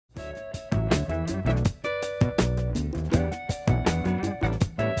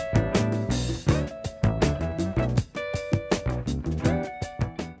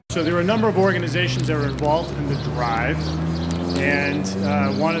So there are a number of organizations that are involved in the drive, and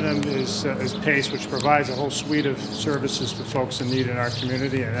one of them is PACE, which provides a whole suite of services for folks in need in our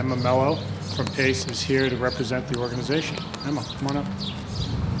community. And Emma Mello from PACE is here to represent the organization. Emma, come on up.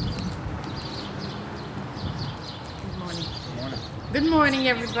 Good morning,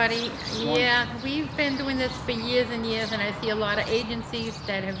 everybody. Yeah, we've been doing this for years and years, and I see a lot of agencies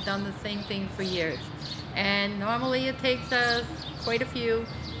that have done the same thing for years. And normally it takes us quite a few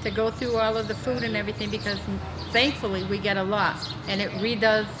to go through all of the food and everything, because thankfully we get a lot, and it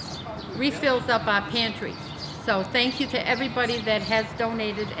refills up our pantry. So thank you to everybody that has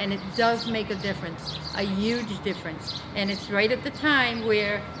donated, and it does make a difference, a huge difference. And it's right at the time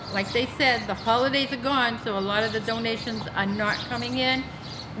where, like they said, the holidays are gone, so a lot of the donations are not coming in.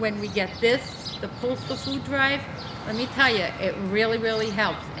 When we get this, the postal food drive, let me tell you, it really, really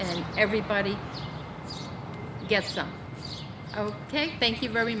helps, and everybody gets some. Okay, thank you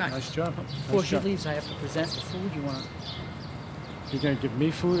very much. Nice job. Before she leaves, I have to present the food. You want to? You're going to give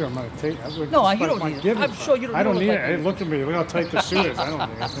me food, or I'm going to take it? No, you don't need it. I'm sure you don't. I don't need it. Hey, look at me. Look how tight the suit is. I don't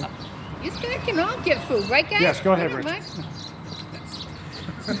need anything. You guys can all get food, right, guys? Yes, go ahead, Rich.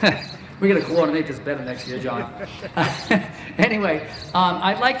 We're going to coordinate this better next year, John. Anyway,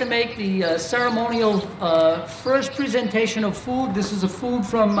 I'd like to make the ceremonial first presentation of food. This is a food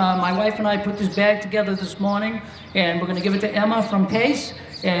from my wife and I put this bag together this morning, and we're going to give it to Emma from PACE.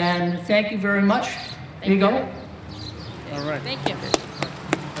 And thank you very much. Here you go. All right. Thank you.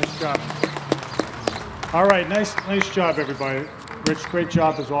 Nice job. All right, nice job, everybody. Rich, great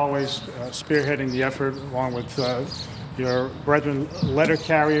job as always, spearheading the effort along with your brethren letter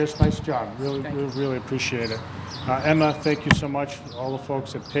carriers. Nice job. Really appreciate it. Emma, thank you so much for all the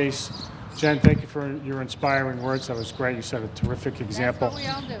folks at PACE. Jen, thank you for your inspiring words. That was great. You set a terrific example.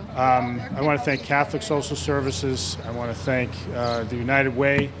 That's what we all do. I want to thank Catholic Social Services. I want to thank the United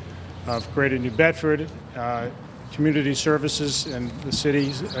Way of Greater New Bedford. Community services and the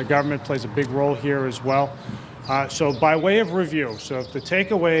city's government plays a big role here as well. So by way of review, so if the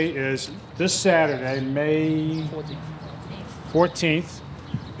takeaway is this Saturday, May 14th,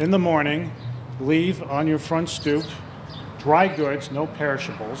 in the morning, leave on your front stoop, dry goods, no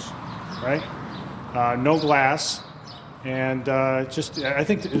perishables, right? No glass, and I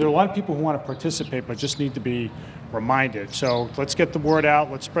think there are a lot of people who want to participate but just need to be reminded. So let's get the word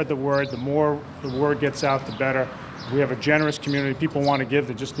out, let's spread the word. The more the word gets out, the better. We have a generous community. People want to give,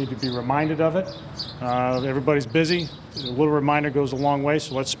 they just need to be reminded of it. Everybody's busy. A little reminder goes a long way,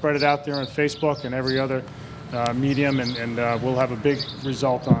 so let's spread it out there on Facebook and every other medium, and we'll have a big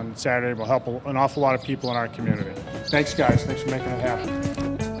result on Saturday. We'll help an awful lot of people in our community. Thanks, guys. Thanks for making it happen.